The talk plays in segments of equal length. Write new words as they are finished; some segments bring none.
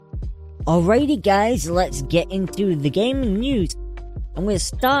Alrighty guys, let's get into the gaming news. And we're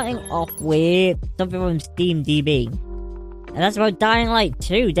starting off with something from SteamDB. And that's about Dying Light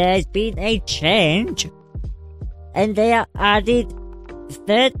 2. There's been a change. And they have added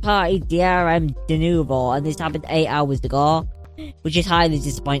third-party DRM Denuvo. And this happened 8 hours ago. Which is highly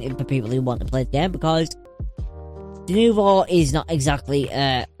disappointing for people who want to play the game. Because Denuvo is not exactly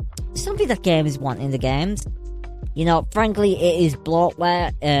something that gamers want in the games. You know, frankly, it is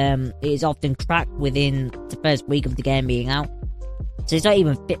bloatware. It is often cracked within the first week of the game being out. So it's not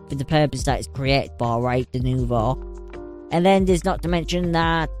even fit for the purpose that it's created for, right? Denuvo. And then there's not to mention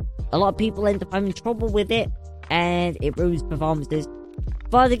that a lot of people end up having trouble with it. And it ruins performances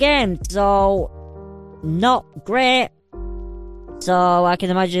for the game. So, not great. So, I can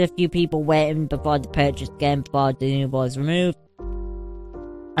imagine a few people waiting before they purchase the game before Denuvo is removed.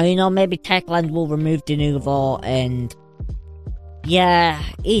 And you know, maybe Techland will remove Denuvo, and yeah,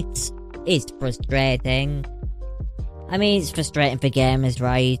 it's frustrating. I mean, it's frustrating for gamers,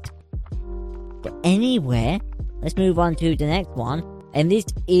 right? But anyway, let's move on to the next one. And this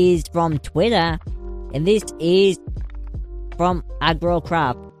is from Twitter. And this is from Aggro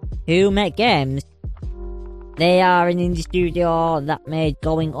Crab, who make games. They are an indie studio that made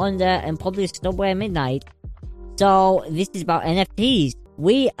Going Under and published Subway Midnight. So, this is about NFTs.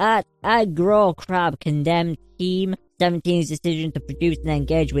 We at Aggro Crab condemn Team 17's decision to produce and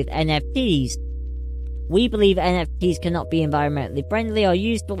engage with NFTs. We believe NFTs cannot be environmentally friendly or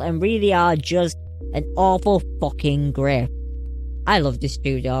useful and really are just an awful fucking grift. I love this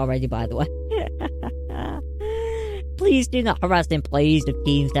studio already, by the way. Please do not harass employees of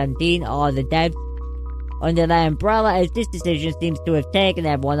Team 17 or the devs under their umbrella, as this decision seems to have taken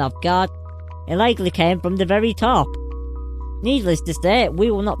everyone off guard and likely came from the very top. Needless to say,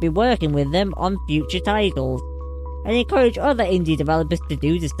 we will not be working with them on future titles, and encourage other indie developers to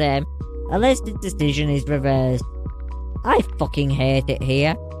do the same, unless the decision is reversed. I fucking hate it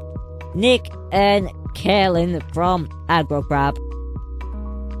here. Nick and Kaelin from AgroCrab.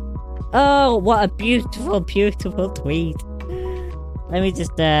 Oh, what a beautiful, beautiful tweet. Let me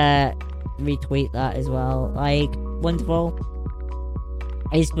just retweet that as well. Like, wonderful.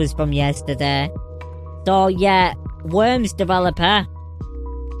 This was from yesterday. So yeah, Worms developer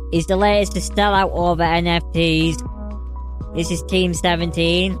is the latest to sell out over NFTs. This is Team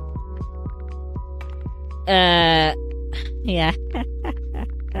 17. Yeah.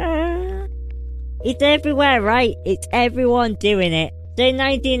 It's everywhere, right? It's everyone doing it. So in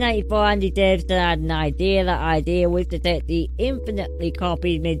 1994, Andy Davison had an idea. That idea was to take the infinitely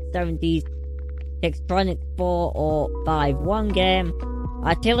copied mid-70s Textronics 4051 game,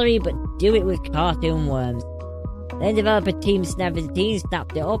 Artillery, but do it with cartoon worms. Then developer Team 17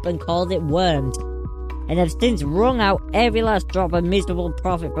 snapped it up and called it Worms, and have since wrung out every last drop of miserable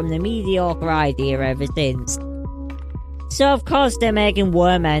profit from the mediocre idea ever since. So of course they're making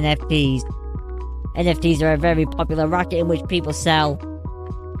worm NFTs. NFTs are a very popular racket in which people sell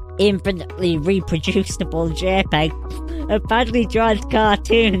infinitely reproducible JPEGs of badly drawn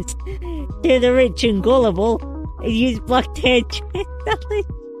cartoons to the rich and gullible and use blockchain technology.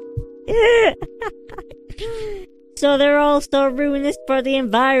 So they're also ruinous for the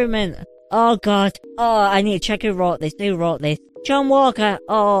environment. Oh god. Oh, I need to check who wrote this. Who wrote this? John Walker.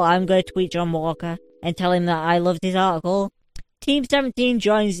 Oh, I'm going to tweet John Walker and tell him that I loved his article. Team 17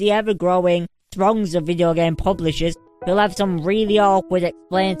 joins the ever-growing throngs of video game publishers who'll have some really awkward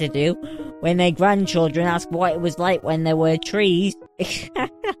explain to do when their grandchildren ask what it was like when there were trees.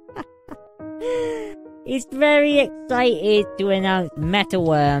 It's very excited to announce Meta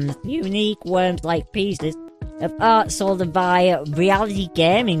Worms, unique worms-like pieces of art sold by Reality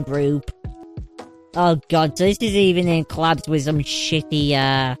Gaming Group. Oh god, so this is even in collabs with some shitty,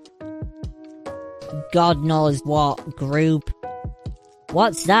 God knows what group.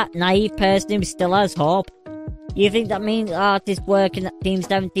 What's that? Naive person who still has hope? You think that means artists working at Team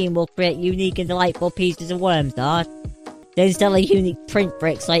 17 will create unique and delightful pieces of worms art? Then sell a unique print for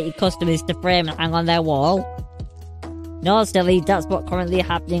excited customers to frame and hang on their wall? No, silly, that's what's currently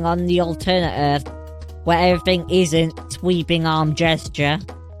happening on the alternate Earth, where everything isn't sweeping arm gesture.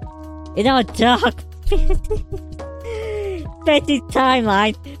 In our dark, fetid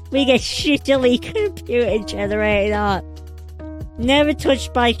timeline, we get shittily computer-generated art. Never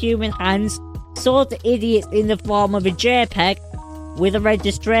touched by human hands, sold to idiots in the form of a JPEG with a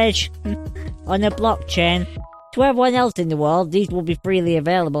registration on a blockchain. To everyone else in the world, these will be freely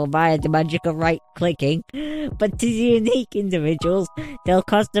available via the magic of right-clicking, but to the unique individuals, they'll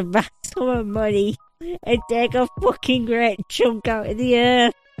cost a vast sum of money and take a fucking great chunk out of the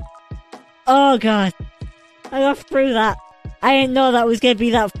earth. Oh god, I got through that. I didn't know that was gonna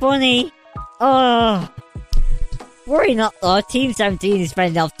be that funny. Oh. Worry not though, Team 17 is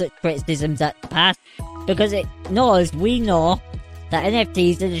fending off such criticisms at the past, because it knows we know that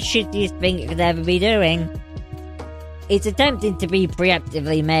NFTs are the shittiest thing it could ever be doing. It's attempting to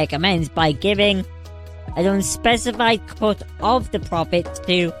preemptively make amends by giving an unspecified cut of the profits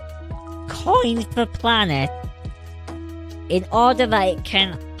to Coin for Planet in order that it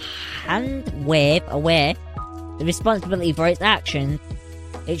can hand-wave away the responsibility for its actions.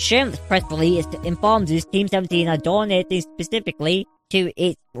 Its shameless press release informs us Team 17 are donating specifically to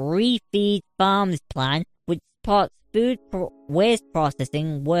its Refeed Farms plan, which supports food waste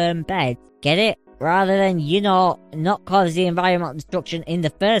processing worm beds. Get it? Rather than, not cause the environmental destruction in the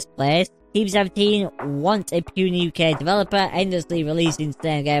first place, Team 17 wants a puny UK developer endlessly releasing the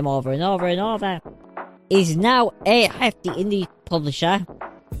same game over and over and over. Is now a hefty indie publisher,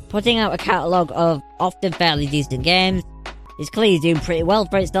 putting out a catalogue of often fairly decent games. It's clearly doing pretty well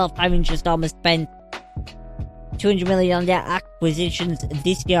for itself, having just almost spent 200 million on their acquisitions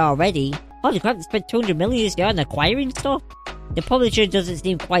this year already. Holy crap, they spent 200 million this year on acquiring stuff? The publisher doesn't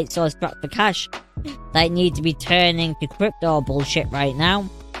seem quite so strapped for cash that it needs to be turning to crypto bullshit right now.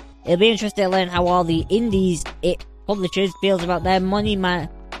 It'll be interesting to learn how all the indies it publishers feels about their money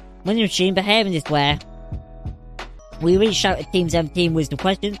machine behaving this way. We reached out to Team 17 with the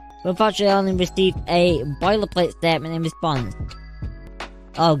questions, but unfortunately only received a boilerplate statement in response.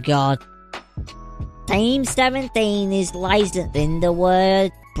 Oh god. Team 17 is licensing the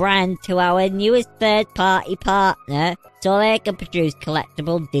word brand to our newest third-party partner so they can produce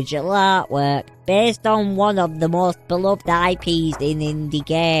collectible digital artwork based on one of the most beloved IPs in indie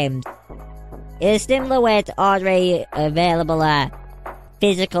games. In a similar way to already available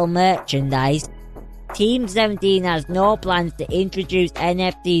physical merchandise, Team 17 has no plans to introduce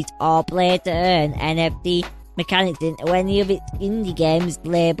NFTs or play-to-earn NFT mechanics into any of its indie games,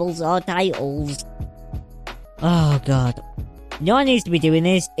 labels or titles. Oh god. No one needs to be doing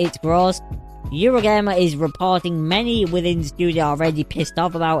this, it's gross. Eurogamer is reporting many within the studio are already pissed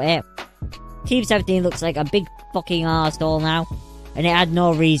off about it. Team 17 looks like a big fucking arsehole now, and it had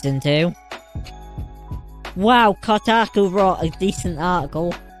no reason to. Wow, Kotaku wrote a decent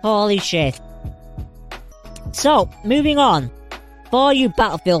article. Holy shit. So, moving on. For you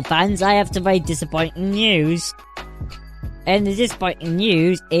Battlefield fans, I have some very disappointing news. And the disappointing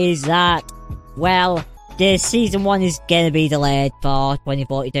news is that, well, the Season 1 is going to be delayed for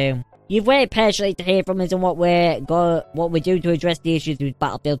 2042. You've waited patiently to hear from us on what we're doing to address the issues with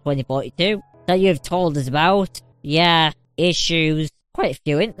Battlefield 2042 that you've told us about. Yeah, issues. Quite a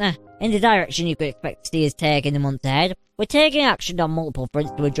few, isn't there? In the direction you could expect to see us take in the months ahead. We're taking action on multiple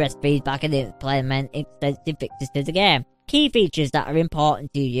fronts to address feedback and implement extensive fixes to the game. Key features that are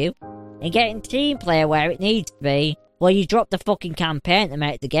important to you, and getting team player where it needs to be. Well, you dropped the fucking campaign to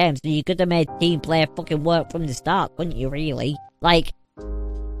make the game, so you could have made team player fucking work from the start, couldn't you, really? Like,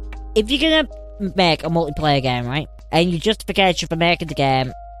 if you're gonna make a multiplayer game, right, and your justification for making the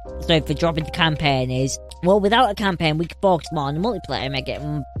game, so for dropping the campaign is, well, without a campaign, we can focus more on the multiplayer and make it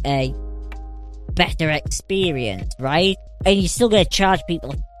a better experience, right? And you're still gonna charge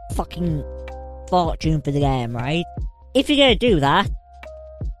people a fucking fortune for the game, right? If you're gonna do that,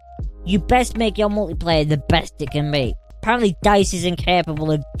 you best make your multiplayer the best it can be. Apparently DICE isn't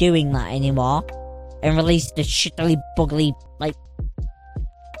capable of doing that anymore, and released the shittily bugly, like...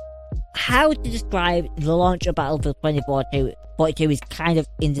 How to describe the launch of Battlefield 2042 is kind of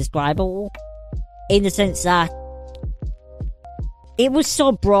indescribable, in the sense that it was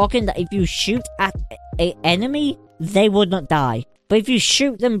so broken that if you shoot at an enemy, they would not die. But if you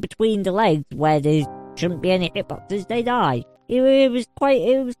shoot them between the legs, where there shouldn't be any hitboxes, they die. It was quite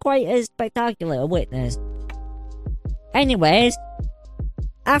a spectacular witness. Anyways,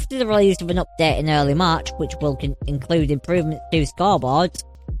 after the release of an update in early March, which will include improvements to scoreboards,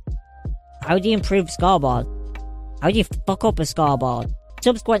 how do you improve scoreboard? How do you fuck up a scoreboard?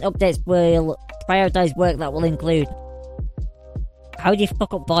 Subsequent updates will prioritise work that will include, how do you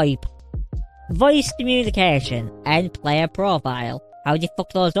fuck up VoIP? Voice communication and player profile. How do you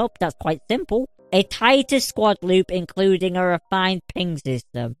fuck those up? That's quite simple. A tighter squad loop including a refined ping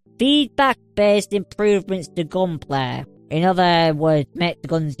system. Feedback-based improvements to gunplay. In other words, make the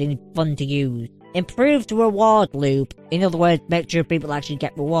guns fun to use. Improved reward loop. In other words, make sure people actually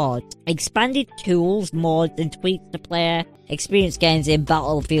get rewards. Expanded tools, mods and tweaks to player experience gains in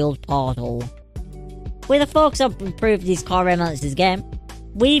Battlefield Portal. With a focus on improving these core elements of the game,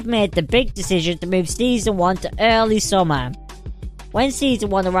 we've made the big decision to move Season 1 to early summer. When Season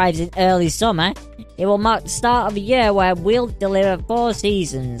 1 arrives in early summer, it will mark the start of a year where we'll deliver 4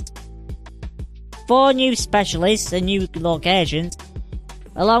 seasons. 4 new specialists and new locations,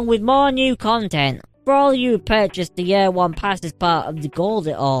 along with more new content. For all you who purchased the Year 1 pass as part of the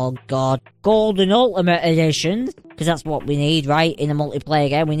Golden Ultimate Editions, because that's what we need, right, in a multiplayer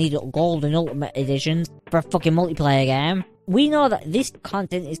game. We need Golden Ultimate Editions for a fucking multiplayer game. We know that this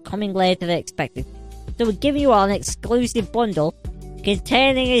content is coming later than expected, so we're giving you all an exclusive bundle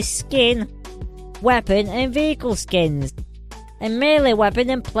containing a skin, weapon and vehicle skins, a melee weapon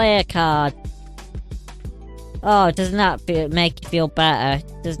and player card. Oh, doesn't that make you feel better,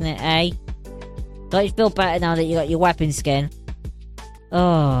 doesn't it, eh? Don't you feel better now that you got your weapon skin?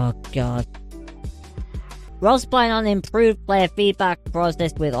 Oh, God. We're also planning on an improved player feedback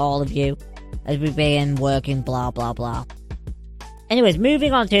process with all of you as we begin working blah blah blah. Anyways,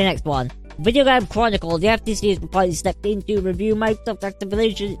 moving on to the next one. Video Game Chronicle, the FTC has reportedly stepped in to review Microsoft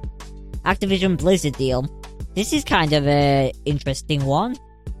Activision Blizzard deal. This is kind of an interesting one.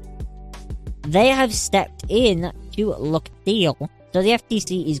 They have stepped in to look at the deal. So the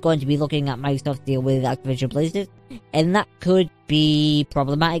FTC is going to be looking at Microsoft's deal with Activision Blizzard, and that could be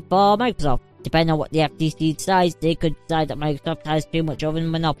problematic for Microsoft. Depending on what the FTC decides, they could decide that Microsoft has too much of a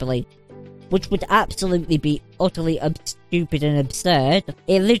monopoly, which would absolutely be utterly stupid and absurd.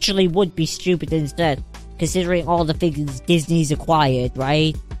 It literally would be stupid and absurd, considering all the things Disney's acquired,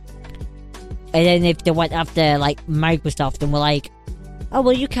 right? And then if they went after, like, Microsoft and were like, oh,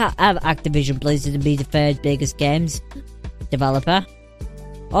 well, you can't have Activision Blizzard and be the third biggest games developer.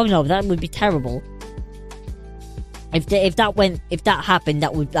 Oh no, that would be terrible. If that happened,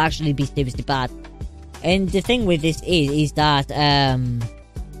 that would actually be seriously bad. And the thing with this is that Sony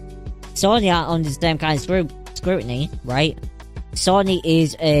aren't under the same kind of scrutiny, right? Sony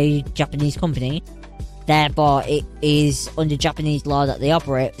is a Japanese company, therefore it is under Japanese law that they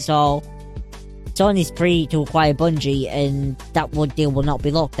operate, so Sony's free to acquire Bungie, and that deal will not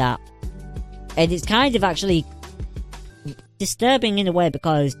be looked at. And it's kind of actually disturbing in a way,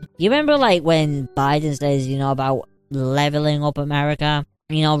 because you remember, like, when Biden says, you know, about leveling up America,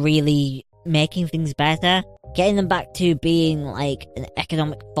 you know, really making things better, getting them back to being, like, an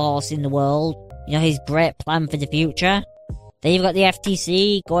economic force in the world, you know, his great plan for the future. Then you've got the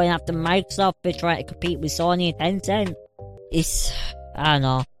FTC going after Microsoft for trying to compete with Sony and Tencent. It's, I don't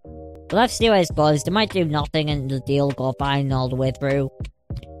know. But let's see where it goes. They might do nothing and the deal will go fine all the way through.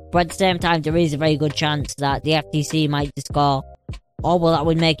 But at the same time, there is a very good chance that the FTC might just go, oh, well, that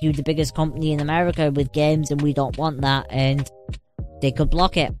would make you the biggest company in America with games, and we don't want that, and they could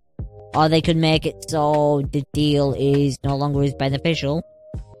block it. Or they could make it so the deal is no longer as beneficial.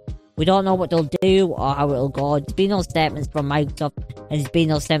 We don't know what they'll do or how it'll go. There's been no statements from Microsoft, and there's been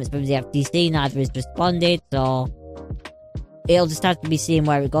no statements from the FTC, neither has responded, so it'll just have to be seen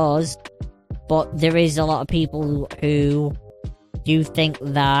where it goes. But there is a lot of people who do think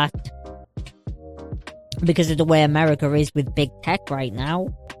that because of the way America is with big tech right now,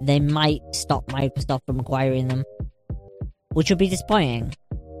 they might stop Microsoft from acquiring them, which would be disappointing.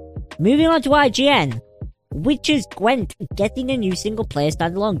 Moving on to IGN. Witcher's Gwent getting a new single-player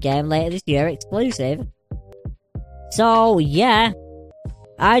standalone game later this year exclusive. So, yeah,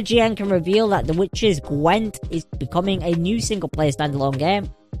 IGN can reveal that The Witcher's Gwent is becoming a new single-player standalone game.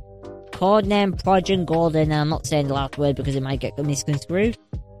 Codename Project Golden, and I'm not saying the last word because it might get misconstrued.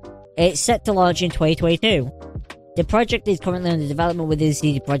 It's set to launch in 2022. The project is currently under development within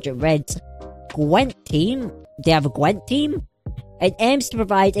CD Projekt Red's Gwent team. They have a Gwent team, and aims to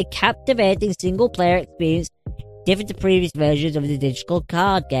provide a captivating single-player experience different to previous versions of the digital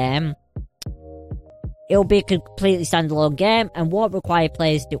card game. It will be a completely standalone game and won't require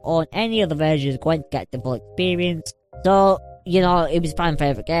players to own any other versions of Gwent to get the full experience. So, you know, it was a fan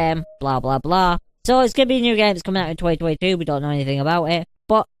favourite game, blah blah blah. So it's going to be a new game that's coming out in 2022, we don't know anything about it,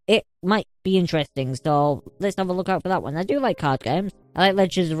 but it might be interesting, so let's have a look out for that one. I do like card games. I like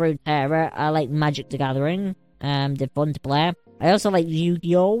Legends of Runeterra, I like Magic the Gathering, they're fun to play. I also like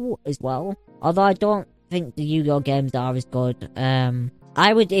Yu-Gi-Oh! As well, although I don't think the Yu-Gi-Oh! Games are as good. If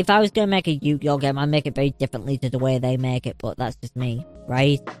I was going to make a Yu-Gi-Oh! Game, I'd make it very differently to the way they make it, but that's just me,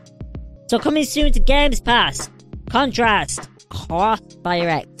 right? So coming soon to Games Pass, Contrast, Crossfire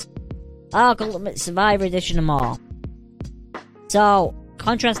X, Ultimate Survivor Edition and more. So,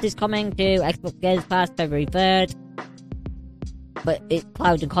 Contrast is coming to Xbox Games Pass February 3rd, but it's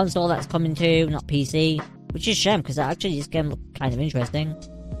cloud and console that's coming to, not PC, which is a shame because actually this game looks kind of interesting.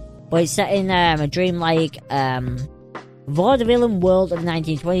 But it's set in a dreamlike, vaudevillian world of the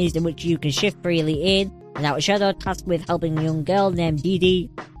 1920s in which you can shift freely in and out of shadow, tasked with helping a young girl named Dee Dee.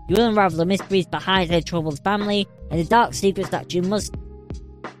 You will unravel the mysteries behind her troubled family and the dark secrets that she must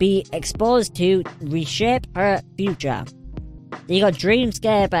be exposed to reshape her future. Then you got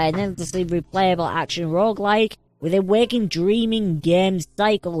Dreamscape, an endlessly replayable action roguelike with a waking dreaming game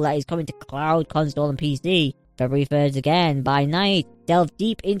cycle that is coming to cloud, console, and PC. February 3rd again. By night, delve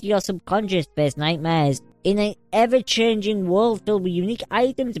deep into your subconscious based nightmares. In an ever-changing world filled with unique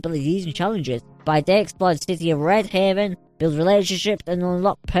items, abilities, and challenges. By day, explore the city of Red Haven, build relationships, and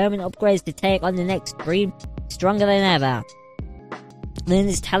unlock permanent upgrades to take on the next dream stronger than ever. Then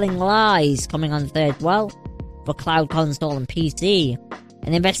there's Telling Lies, coming on the 3rd as well, for cloud, console, and PC.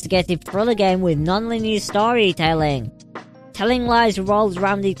 An investigative thriller game with non-linear storytelling. Telling Lies revolves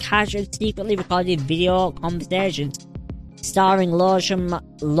around the casual, secretly recorded video conversations starring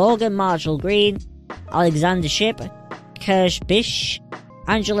Logan Marshall Green, Alexander Shipp, Kirsch Bish,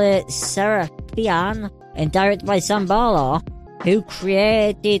 Angela Serafian, and directed by Sam Barlow, who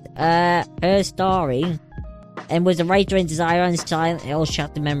created her story and was a writer and designer on Silent Hill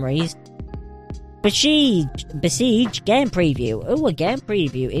Shattered Memories. Besiege game preview. Oh, a game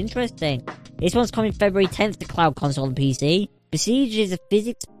preview. Interesting. This one's coming February 10th to cloud, console, and PC. Besiege is a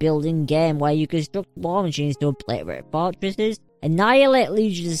physics-building game where you construct war machines to obliterate fortresses, annihilate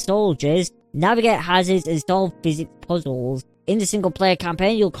legions of soldiers, navigate hazards, and solve physics puzzles. In the single-player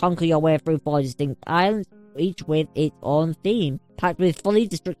campaign, you'll conquer your way through 4 distinct islands, each with its own theme, packed with fully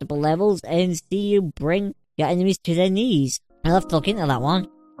destructible levels, and see you bring your enemies to their knees. I'll have to look into that one.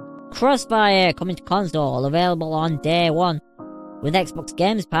 Crossfire, coming to console, available on day 1. With Xbox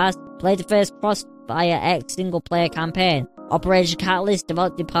Games Pass, play the first Crossfire X single-player campaign. Operation Catalyst,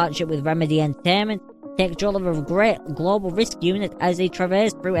 developed in partnership with Remedy Entertainment, take control of a great global risk unit as they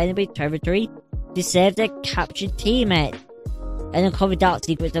traverse through enemy territory to save their captured teammate and uncover dark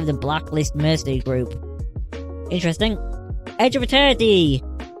secrets of the Blacklist mercenary group. Interesting. Edge of Eternity,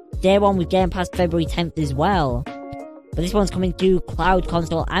 day 1 with Game Pass February 10th as well. But this one's coming to cloud,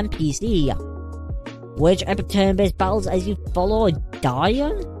 console, and PC. Which epic turn-based battles as you follow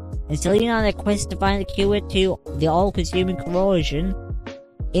Dion and Selena on a quest to find a cure to the all-consuming corrosion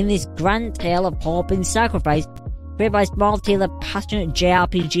in this grand tale of hope and sacrifice created by a small team of passionate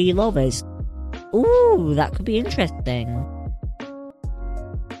JRPG lovers. Ooh, that could be interesting.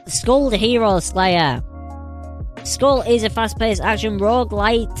 Skull the Hero Slayer. Skull is a fast-paced action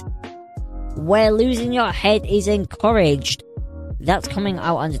roguelite where losing your head is encouraged. That's coming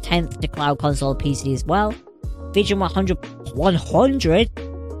out on the 10th to cloud, console, PC as well. Featuring 100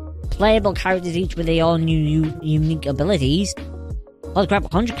 playable characters, each with their own unique abilities. Holy crap,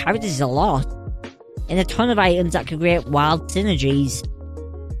 100 characters is a lot. And a ton of items that can create wild synergies.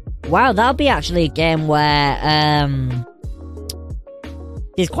 Wow, that'll be actually a game where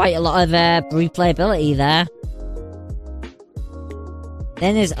there's quite a lot of replayability there.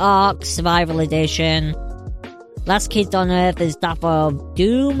 Then there's Ark Survival Edition. Last Kids on Earth and Staff of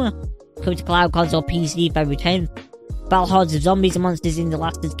Doom. Coming to cloud, console, PC February 10th. Battle hordes of zombies and monsters in The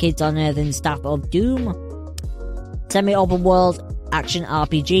Last Kids on Earth and Staff of Doom. Semi-open world action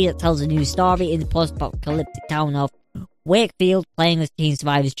RPG that tells a new story in the post-apocalyptic town of Wakefield, playing as teen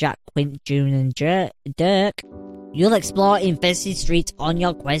survivors Jack, Quint, June, and Dirk. You'll explore infested streets on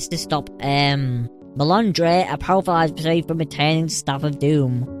your quest to stop Melandre, a powerful adversary from attaining the Staff of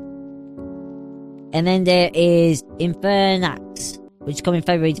Doom. And then there is Infernax, which is coming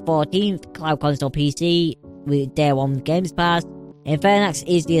February 14th, cloud, console, PC, with day 1 with Games Pass. Infernax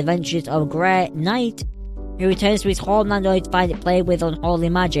is the adventures of a great knight who returns to his homeland only to find it plagued with unholy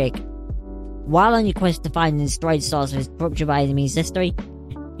magic. While on your quest to find and destroy the source of its corruption by enemies' history,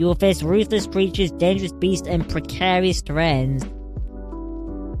 you will face ruthless creatures, dangerous beasts, and precarious terrains.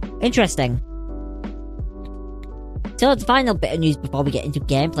 Interesting. So the final bit of news before we get into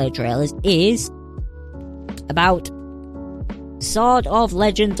gameplay trailers is about Sword of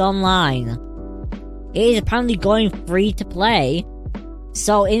Legends Online. It is apparently going free to play.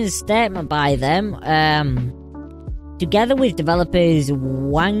 So in a statement by them, together with developers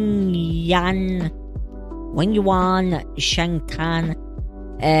Wang Yuan, Shankan,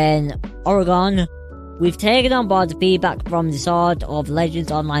 and Oregon, we've taken on board the feedback from the Sword of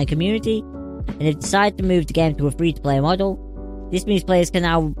Legends Online community and have decided to move the game to a free-to-play model. This means players can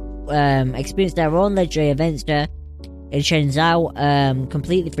now experience their own legendary adventure in Shenzhou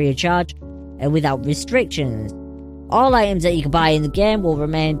completely free of charge and without restrictions. All items that you can buy in the game will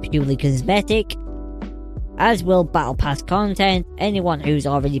remain purely cosmetic, as will Battle Pass content. Anyone who's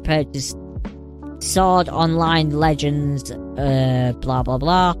already purchased Sword Online Legends, blah blah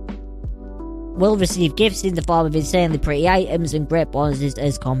blah, will receive gifts in the form of insanely pretty items and great bonuses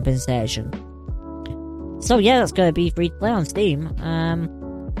as compensation. So yeah, that's going to be free to play on Steam.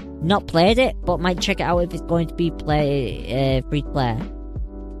 Not played it, but might check it out if it's going to be free to play.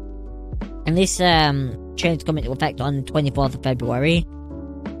 And this change come into effect on 24th of February.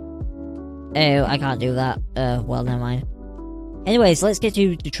 Oh, I can't do that. Well, never mind. Anyways, let's get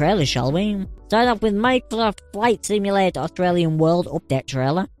to the trailer, shall we? Start off with Microsoft Flight Simulator Australian World Update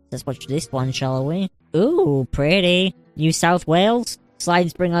trailer. Let's watch this one, shall we? Ooh, pretty. New South Wales. Slide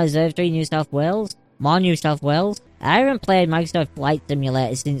Spring Observatory, New South Wales. More New South Wales. I haven't played Microsoft Flight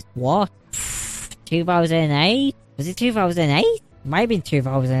Simulator since what? 2008? Was it 2008? Might have been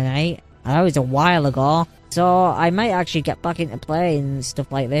 2008. I know it was a while ago. So I might actually get back into playing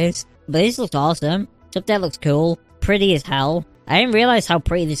stuff like this. But this looks awesome. This update looks cool. Pretty as hell. I didn't realise how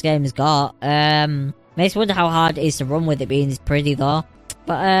pretty this game has got. Makes me wonder how hard it is to run with it being this pretty though.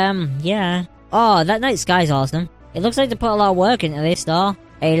 But yeah. Oh, that night sky's awesome. It looks like they put a lot of work into this though.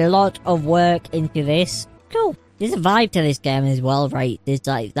 A lot of work into this. Cool. There's a vibe to this game as well, right? There's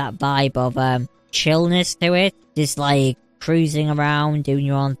like that vibe of chillness to it. Just like cruising around, doing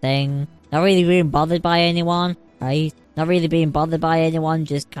your own thing. Not really being bothered by anyone, right? Not really being bothered by anyone,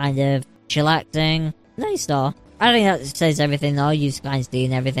 just kind of chillaxing. Nice though. I think that says everything though, you kind of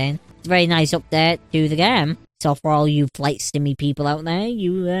seeing everything. It's a very nice update to the game. So for all you flight simmy people out there,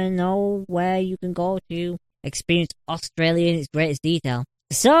 you know where you can go to experience Australia in its greatest detail.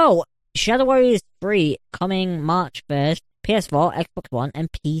 So, Shadow Warriors 3 coming March 1st, PS4, Xbox One, and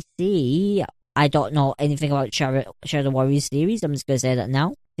PC. I don't know anything about Shadow Warriors series, I'm just going to say that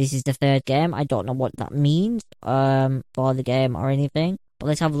now. This is the third game, I don't know what that means for the game or anything. But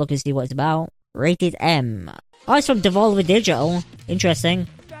let's have a look and see what it's about. Rated M. Oh, it's from Devolver Digital. Interesting.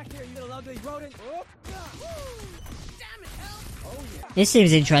 This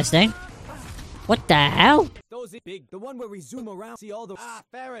seems interesting. What the hell? Those big, the one where we zoom around, see all the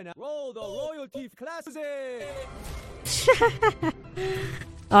fair enough. Roll the royalty classic.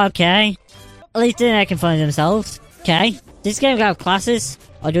 Okay. At least they can find themselves. Okay. This game got classes,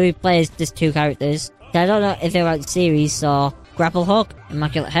 or do we play as just two characters? I don't know if they're about series, so grapple hook,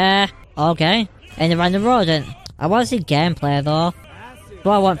 immaculate hair. Okay. And the random rodent. I want to see gameplay though.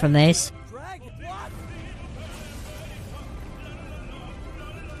 What I want from this.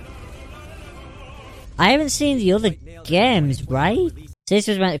 I haven't seen the other games, right? So this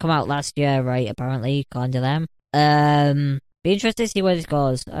was meant to come out last year, right? Apparently, according to them. Be interested to see where this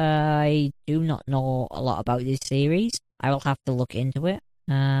goes. I do not know a lot about this series. I will have to look into it.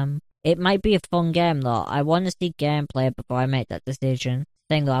 It might be a fun game though. I want to see gameplay before I make that decision.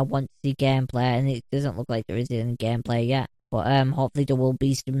 Thing though, I want to see gameplay, and it doesn't look like there is any gameplay yet. But hopefully there will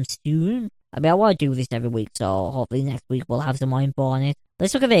be some soon. I mean, I want to do this every week, so hopefully next week we'll have some more info on it.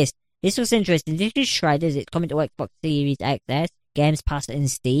 Let's look at this. This looks interesting. This is Shredders. It's coming to Xbox Series XS, Games Pass,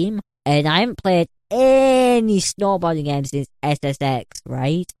 and Steam. And I haven't played any snowboarding games since SSX,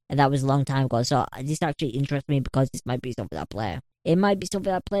 right? And that was a long time ago. So this actually interests me because this might be something I play. It might be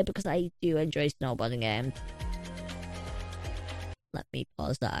something I play because I do enjoy snowboarding games. Let me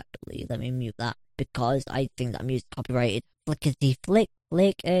pause that, actually. Let me mute that. Because I think that music's copyrighted. Flickety flick,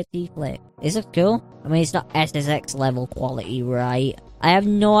 flickety flick. This looks cool. I mean, it's not SSX level quality, right? I have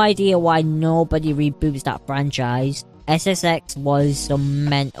no idea why nobody reboots that franchise. SSX was some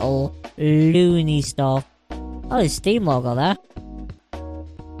mental, loony stuff. Oh, there's Steam logo there.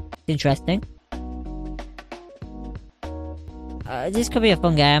 It's interesting. This could be a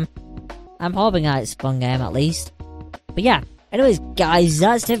fun game. I'm hoping that it's a fun game, at least. But yeah. Anyways, guys,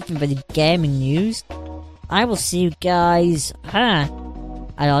 that's it for the gaming news. I will see you guys, I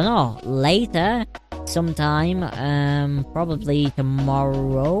don't know, later. Sometime, probably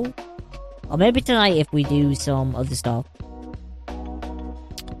tomorrow. Or maybe tonight if we do some other stuff.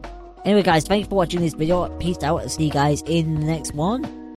 Anyway guys, thanks for watching this video. Peace out. See you guys in the next one.